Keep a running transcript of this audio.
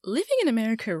Living in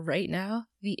America right now,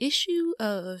 the issue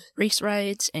of race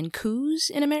riots and coups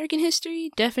in American history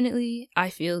definitely,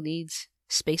 I feel, needs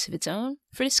space of its own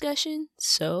for discussion.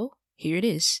 So here it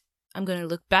is. I'm going to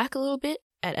look back a little bit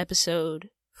at episode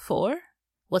 4,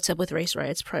 What's Up with Race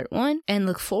Riots Part 1, and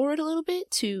look forward a little bit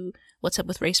to What's Up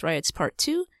with Race Riots Part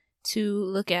 2 to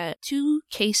look at 2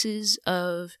 cases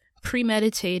of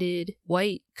premeditated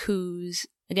white coups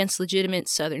against legitimate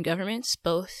Southern governments,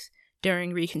 both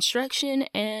during Reconstruction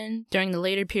and during the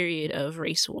later period of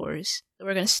race wars.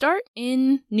 We're going to start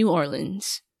in New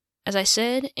Orleans. As I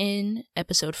said in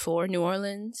episode 4, New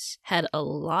Orleans had a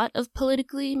lot of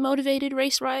politically motivated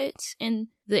race riots in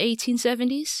the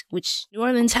 1870s, which New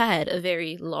Orleans had a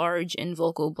very large and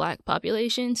vocal black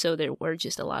population, so there were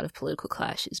just a lot of political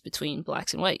clashes between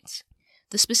blacks and whites.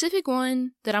 The specific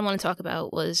one that I want to talk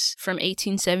about was from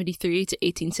 1873 to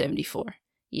 1874.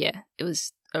 Yeah, it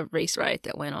was a race riot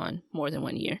that went on more than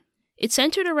 1 year. It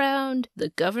centered around the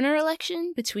governor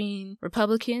election between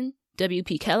Republican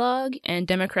W.P. Kellogg and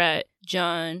Democrat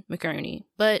John McInerney,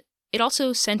 but it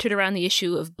also centered around the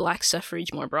issue of black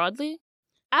suffrage more broadly.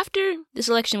 After this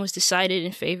election was decided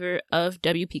in favor of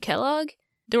W.P. Kellogg,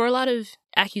 there were a lot of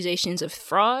accusations of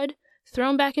fraud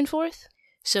thrown back and forth.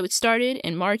 So it started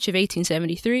in March of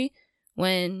 1873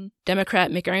 when Democrat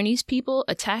McInerney's people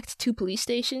attacked 2 police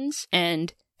stations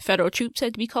and federal troops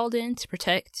had to be called in to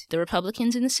protect the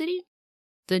Republicans in the city.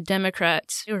 The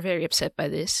Democrats were very upset by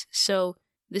this, so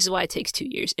this is why it takes 2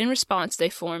 years. In response, they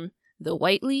formed the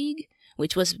White League,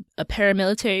 which was a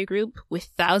paramilitary group with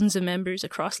thousands of members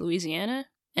across Louisiana,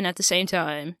 and at the same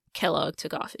time, Kellogg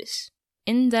took office.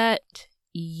 In that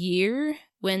year,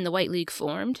 when the White League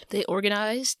formed, they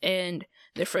organized, and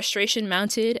their frustration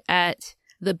mounted at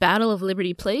the Battle of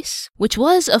Liberty Place, which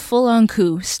was a full-on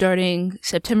coup starting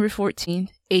September 14th,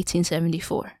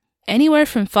 1874. Anywhere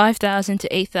from 5,000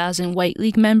 to 8,000 White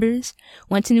League members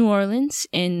went to New Orleans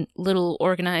in little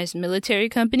organized military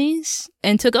companies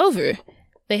and took over.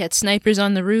 They had snipers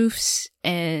on the roofs,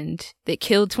 and they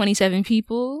killed 27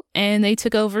 people, and they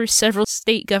took over several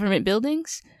state government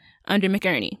buildings under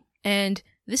McInerney. And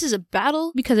this is a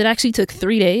battle because it actually took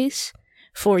 3 days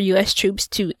for U.S. troops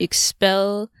to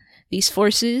expel these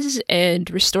forces and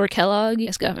restore Kellogg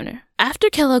as governor. After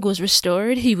Kellogg was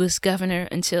restored, he was governor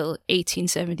until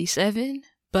 1877,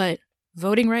 but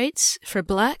voting rights for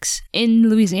blacks in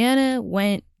Louisiana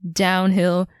went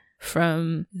downhill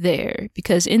from there,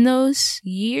 because in those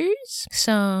years,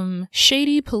 some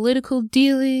shady political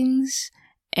dealings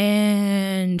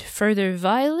and further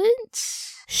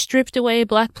violence stripped away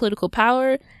black political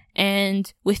power.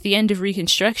 And with the end of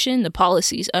Reconstruction, the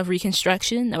policies of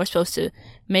Reconstruction that were supposed to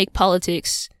make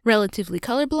politics relatively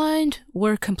colorblind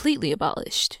were completely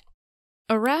abolished.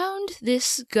 Around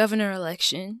this governor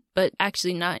election, but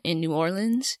actually not in New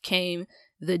Orleans, came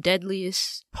the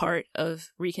deadliest part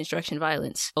of Reconstruction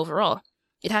violence overall.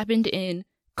 It happened in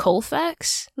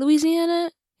Colfax,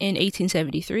 Louisiana, in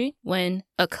 1873, when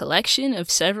a collection of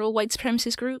several white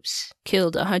supremacist groups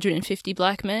killed 150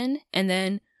 black men, and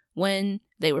then when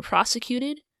they were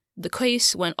prosecuted, the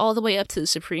case went all the way up to the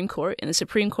Supreme Court, and the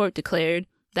Supreme Court declared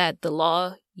that the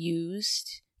law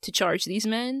used to charge these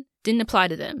men didn't apply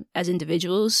to them as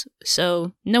individuals,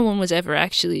 so no one was ever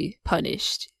actually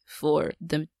punished for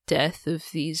the death of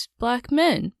these black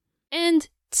men. And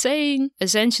saying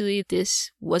essentially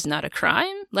this was not a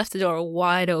crime left the door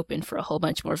wide open for a whole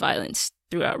bunch more violence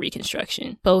throughout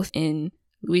Reconstruction, both in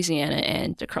Louisiana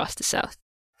and across the South.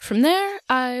 From there,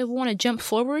 I want to jump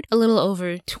forward a little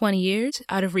over 20 years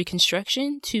out of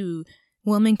Reconstruction to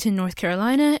Wilmington, North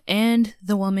Carolina, and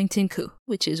the Wilmington coup,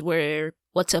 which is where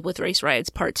What's Up with Race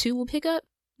Riots Part 2 will pick up.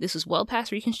 This was well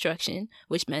past Reconstruction,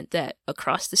 which meant that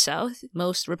across the South,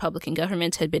 most Republican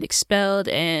governments had been expelled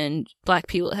and black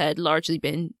people had largely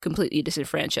been completely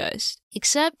disenfranchised.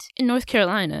 Except in North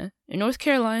Carolina. In North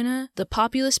Carolina, the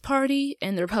Populist Party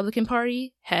and the Republican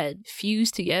Party had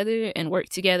fused together and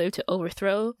worked together to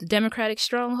overthrow the Democratic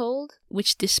stronghold,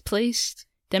 which displaced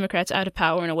Democrats out of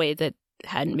power in a way that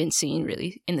hadn't been seen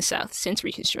really in the South since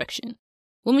Reconstruction.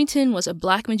 Wilmington was a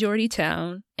black majority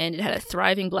town, and it had a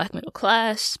thriving black middle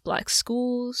class, black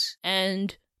schools,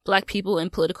 and black people in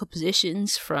political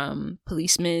positions from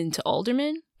policemen to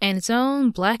aldermen, and its own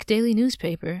black daily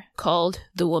newspaper called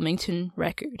the Wilmington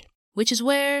Record, which is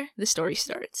where the story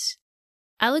starts.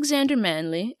 Alexander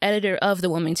Manley, editor of the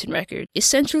Wilmington Record, is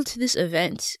central to this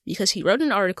event because he wrote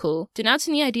an article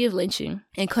denouncing the idea of lynching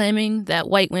and claiming that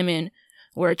white women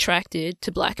were attracted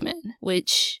to black men,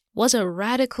 which was a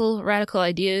radical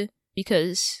idea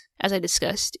because, as I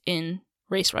discussed in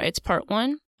Race Riots Part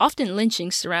 1, often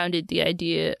lynchings surrounded the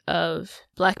idea of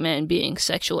black men being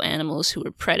sexual animals who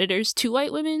were predators to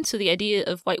white women. So the idea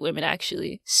of white women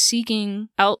actually seeking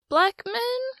out black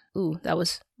men, ooh, that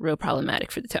was real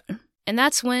problematic for the time. And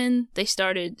that's when they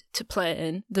started to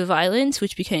plan the violence,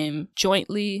 which became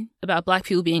jointly about black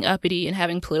people being uppity and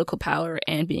having political power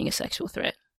and being a sexual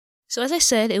threat. So as I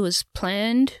said, it was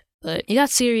planned, but it got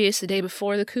serious the day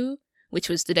before the coup, which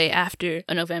was the day after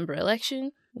a November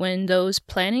election, when those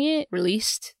planning it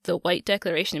released the White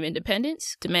Declaration of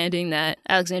Independence, demanding that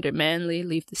Alexander Manly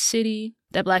leave the city,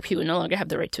 that black people no longer have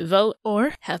the right to vote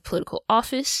or have political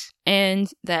office, and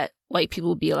that white people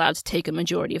would be allowed to take a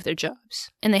majority of their jobs.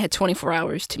 And they had 24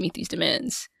 hours to meet these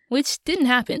demands, which didn't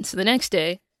happen. So the next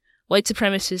day, white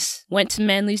supremacists went to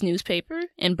Manly's newspaper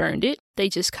and burned it. They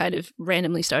just kind of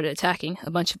randomly started attacking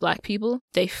a bunch of black people.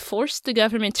 They forced the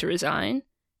government to resign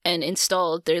and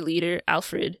installed their leader,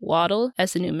 Alfred Waddell,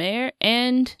 as the new mayor.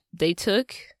 And they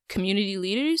took community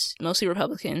leaders, mostly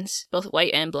Republicans, both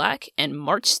white and black, and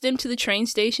marched them to the train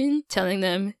station, telling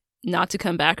them not to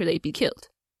come back or they'd be killed.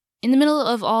 In the middle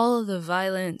of all of the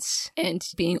violence and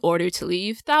being ordered to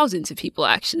leave, thousands of people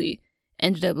actually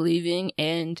ended up leaving,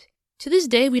 and to this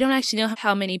day, we don't actually know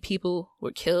how many people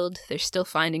were killed. They're still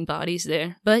finding bodies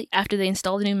there. But after they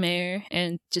installed a new mayor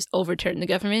and just overturned the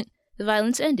government, the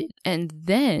violence ended. And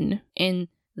then, in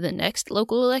the next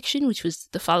local election, which was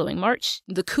the following March,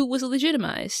 the coup was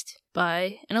legitimized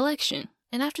by an election.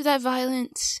 And after that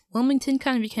violence, Wilmington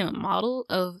kind of became a model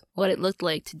of what it looked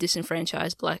like to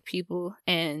disenfranchise black people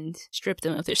and strip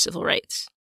them of their civil rights.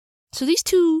 So these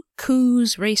two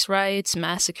coups, race riots,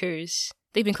 massacres,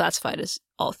 they've been classified as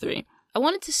all three. I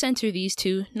wanted to center these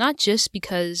two not just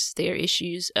because they are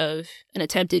issues of an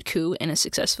attempted coup and a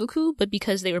successful coup, but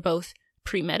because they were both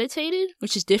premeditated,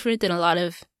 which is different than a lot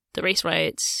of the race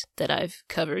riots that I've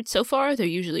covered so far. They're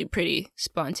usually pretty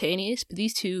spontaneous, but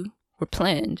these two were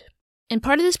planned. And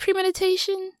part of this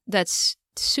premeditation that's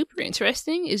super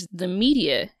interesting is the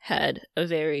media had a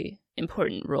very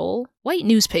important role. White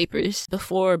newspapers,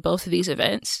 before both of these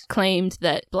events, claimed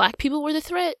that black people were the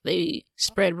threat. They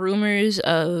spread rumors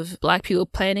of black people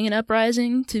planning an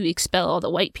uprising to expel all the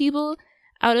white people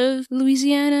out of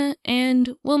Louisiana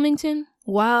and Wilmington,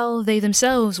 while they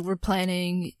themselves were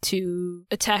planning to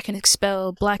attack and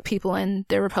expel black people and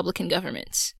their Republican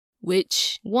governments.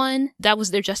 Which, one, that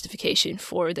was their justification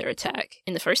for their attack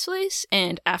in the first place,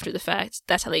 and after the fact,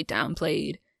 that's how they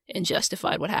downplayed and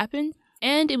justified what happened.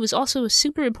 And it was also a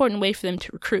super important way for them to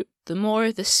recruit. The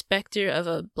more the specter of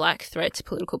a black threat to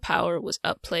political power was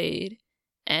upplayed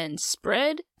and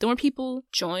spread, the more people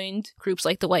joined groups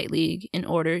like the White League in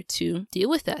order to deal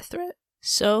with that threat.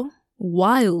 So,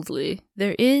 wildly,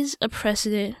 there is a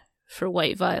precedent for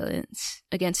white violence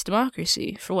against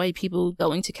democracy, for white people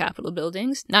going to Capitol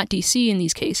buildings, not DC in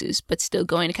these cases, but still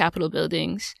going to Capitol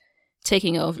buildings,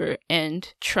 taking over,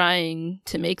 and trying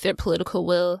to make their political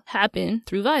will happen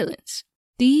through violence.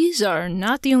 These are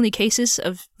not the only cases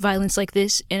of violence like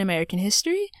this in American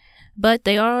history, but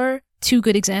they are two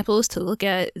good examples to look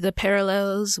at the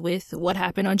parallels with what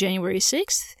happened on January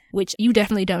 6th, which you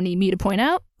definitely don't need me to point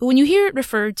out. But when you hear it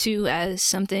referred to as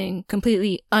something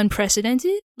completely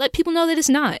unprecedented, let people know that it's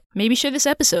not. Maybe share this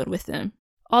episode with them.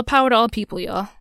 All power to all people, y'all.